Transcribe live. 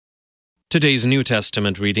Today's New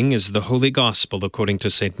Testament reading is the Holy Gospel according to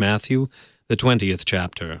St. Matthew, the 20th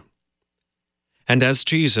chapter. And as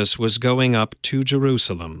Jesus was going up to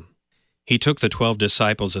Jerusalem, he took the 12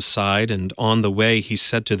 disciples aside, and on the way he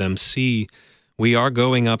said to them, "See, we are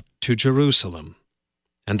going up to Jerusalem,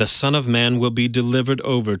 and the Son of Man will be delivered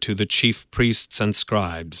over to the chief priests and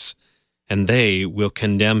scribes, and they will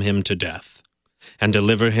condemn him to death, and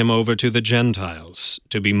deliver him over to the Gentiles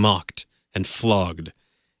to be mocked and flogged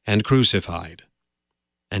and crucified,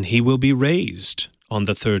 and he will be raised on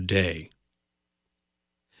the third day."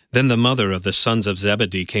 Then the mother of the sons of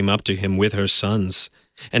Zebedee came up to him with her sons,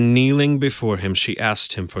 and kneeling before him she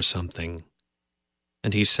asked him for something.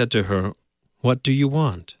 And he said to her, "What do you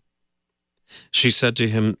want?" She said to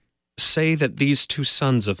him, "Say that these 2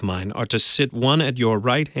 sons of mine are to sit one at your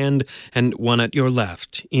right hand and one at your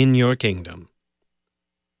left in your kingdom."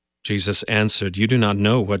 Jesus answered, "You do not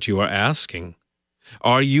know what you are asking.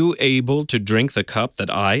 Are you able to drink the cup that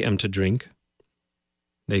I am to drink?"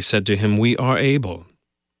 They said to him, "We are able."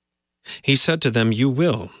 He said to them, "You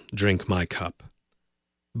will drink my cup,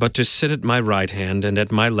 but to sit at my right hand and at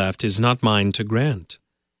my left is not mine to grant,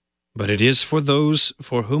 but it is for those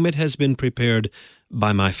for whom it has been prepared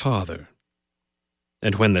by my Father."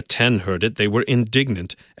 And when the 10 heard it, they were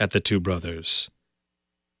indignant at the 2 brothers.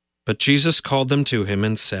 But Jesus called them to him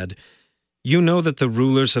and said, "You know that the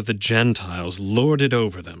rulers of the Gentiles lord it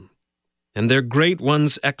over them, and their great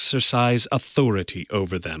ones exercise authority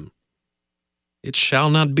over them. It shall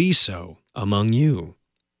not be so among you.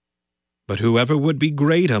 But whoever would be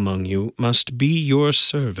great among you must be your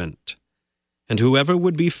servant, and whoever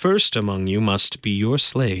would be first among you must be your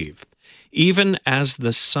slave, even as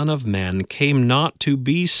the Son of Man came not to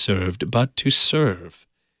be served, but to serve,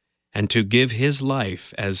 and to give his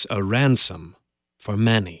life as a ransom for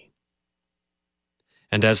many."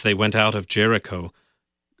 And as they went out of Jericho,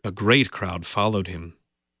 a great crowd followed him.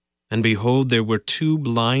 And behold, there were 2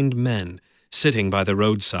 blind men sitting by the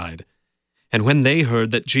roadside. And when they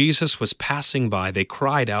heard that Jesus was passing by, they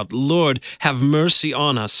cried out, "Lord, have mercy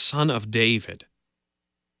on us, Son of David."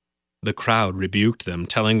 The crowd rebuked them,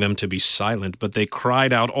 telling them to be silent, but they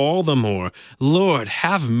cried out all the more, "Lord,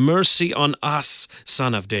 have mercy on us,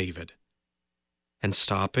 Son of David." And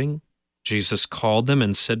stopping, Jesus called them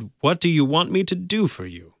and said, "What do you want me to do for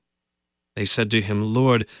you?" They said to him,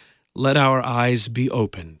 "Lord, let our eyes be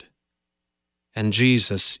opened." And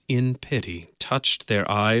Jesus, in pity, touched their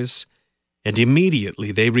eyes, and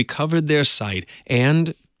immediately they recovered their sight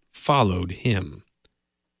and followed him.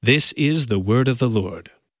 This is the word of the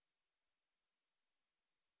Lord.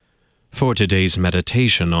 For today's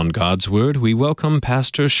meditation on God's Word, we welcome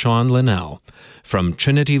Pastor Sean Linnell from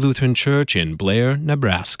Trinity Lutheran Church in Blair,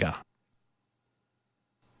 Nebraska.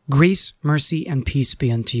 Grace, mercy, and peace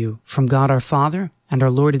be unto you from God our Father and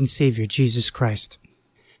our Lord and Savior, Jesus Christ.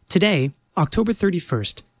 Today, October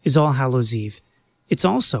 31st, is All Hallows Eve. It's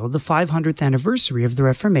also the 500th anniversary of the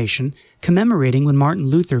Reformation, commemorating when Martin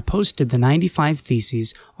Luther posted the 95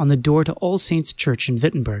 Theses on the door to All Saints Church in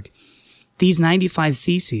Wittenberg. These 95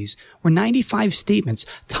 Theses were 95 statements,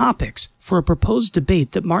 topics for a proposed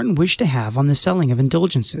debate that Martin wished to have on the selling of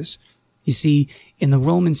indulgences. You see, in the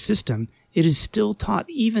Roman system, it is still taught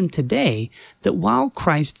even today that while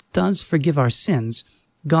Christ does forgive our sins,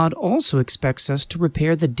 God also expects us to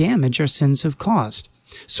repair the damage our sins have caused,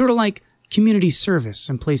 sort of like community service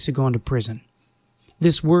in place of going to prison.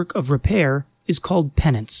 This work of repair is called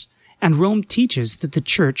penance, and Rome teaches that the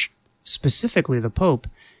Church, specifically the Pope,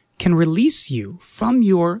 can release you from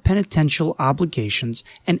your penitential obligations,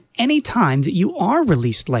 and any time that you are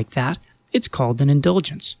released like that, it's called an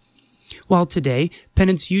indulgence. While today,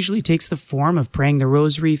 penance usually takes the form of praying the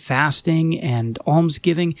rosary, fasting, and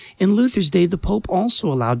almsgiving, in Luther's day the Pope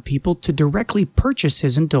also allowed people to directly purchase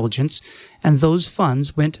his indulgence, and those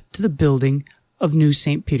funds went to the building of New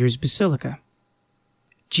St. Peter's Basilica.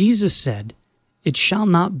 Jesus said, "It shall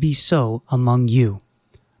not be so among you,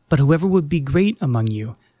 but whoever would be great among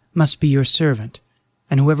you must be your servant,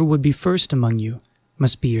 and whoever would be first among you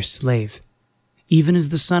must be your slave. Even as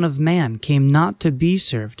the Son of Man came not to be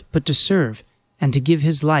served, but to serve, and to give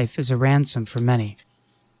his life as a ransom for many."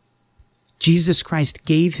 Jesus Christ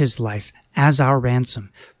gave his life as our ransom,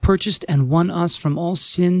 purchased and won us from all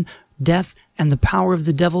sin, death, and the power of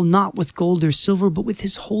the devil, not with gold or silver, but with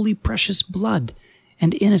his holy precious blood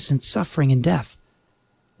and innocent suffering and death.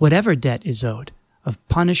 Whatever debt is owed, of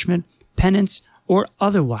punishment, penance, or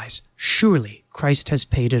otherwise, surely Christ has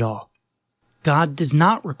paid it all. God does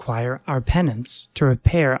not require our penance to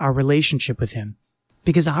repair our relationship with him,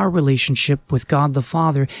 because our relationship with God the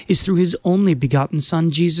Father is through his only begotten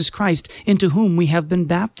Son, Jesus Christ, into whom we have been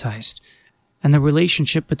baptized. and the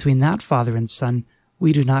relationship between that father and son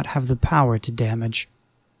we do not have the power to damage.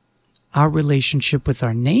 Our relationship with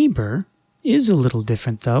our neighbor is a little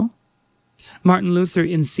different, though. Martin Luther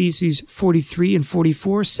in Theses 43 and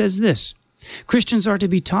 44 says this: Christians are to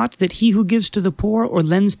be taught that he who gives to the poor or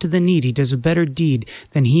lends to the needy does a better deed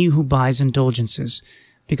than he who buys indulgences,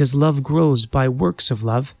 because love grows by works of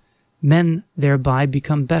love. Men thereby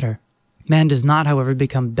become better. Man does not, however,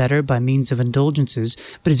 become better by means of indulgences,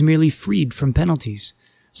 but is merely freed from penalties.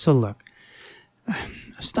 So look,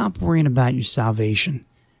 stop worrying about your salvation.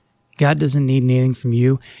 God doesn't need anything from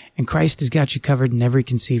you, and Christ has got you covered in every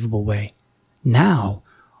conceivable way. Now,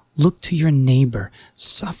 look to your neighbor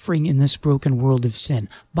suffering in this broken world of sin.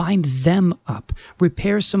 Bind them up.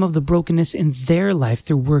 Repair some of the brokenness in their life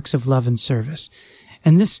through works of love and service.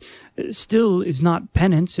 And this still is not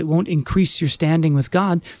penance. It won't increase your standing with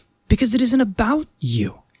God because it isn't about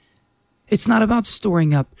you. It's not about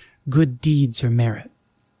storing up good deeds or merit.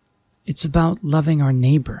 It's about loving our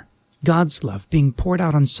neighbor. God's love being poured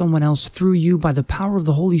out on someone else through you by the power of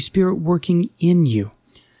the Holy Spirit working in you.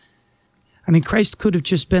 I mean, Christ could have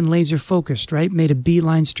just been laser focused, right? Made a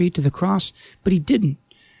beeline straight to the cross, but he didn't.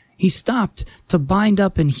 He stopped to bind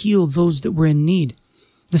up and heal those that were in need.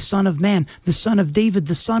 The Son of Man, the Son of David,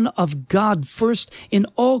 the Son of God, first in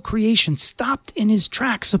all creation, stopped in his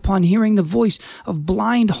tracks upon hearing the voice of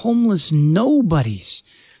blind, homeless nobodies,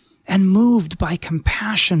 and moved by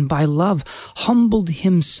compassion, by love, humbled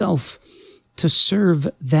himself to serve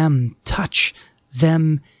them, touch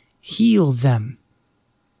them, heal them.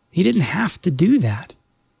 He didn't have to do that,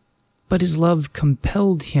 but his love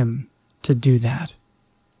compelled him to do that.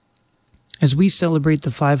 As we celebrate the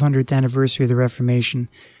 500th anniversary of the Reformation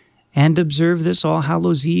and observe this All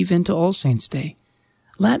Hallows Eve into All Saints' Day,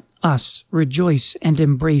 let us rejoice and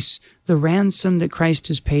embrace the ransom that Christ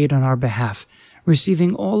has paid on our behalf,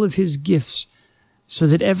 receiving all of his gifts so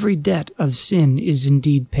that every debt of sin is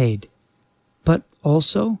indeed paid, but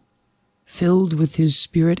also filled with his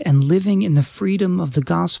Spirit and living in the freedom of the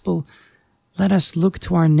gospel. Let us look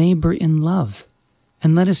to our neighbor in love,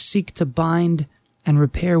 and let us seek to bind and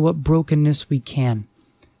repair what brokenness we can,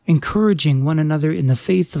 encouraging one another in the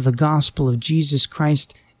faith of the gospel of Jesus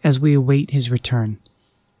Christ as we await his return.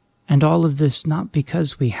 And all of this not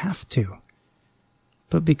because we have to,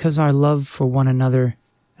 but because our love for one another,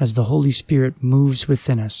 as the Holy Spirit moves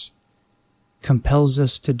within us, compels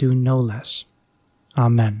us to do no less.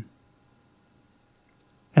 Amen.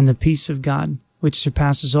 And the peace of God, which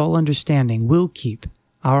surpasses all understanding, will keep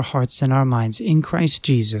our hearts and our minds in Christ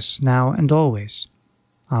Jesus, now and always.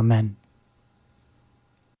 Amen.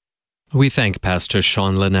 We thank Pastor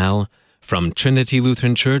Sean Linnell from Trinity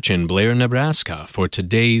Lutheran Church in Blair, Nebraska, for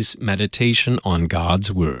today's meditation on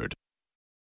God's Word.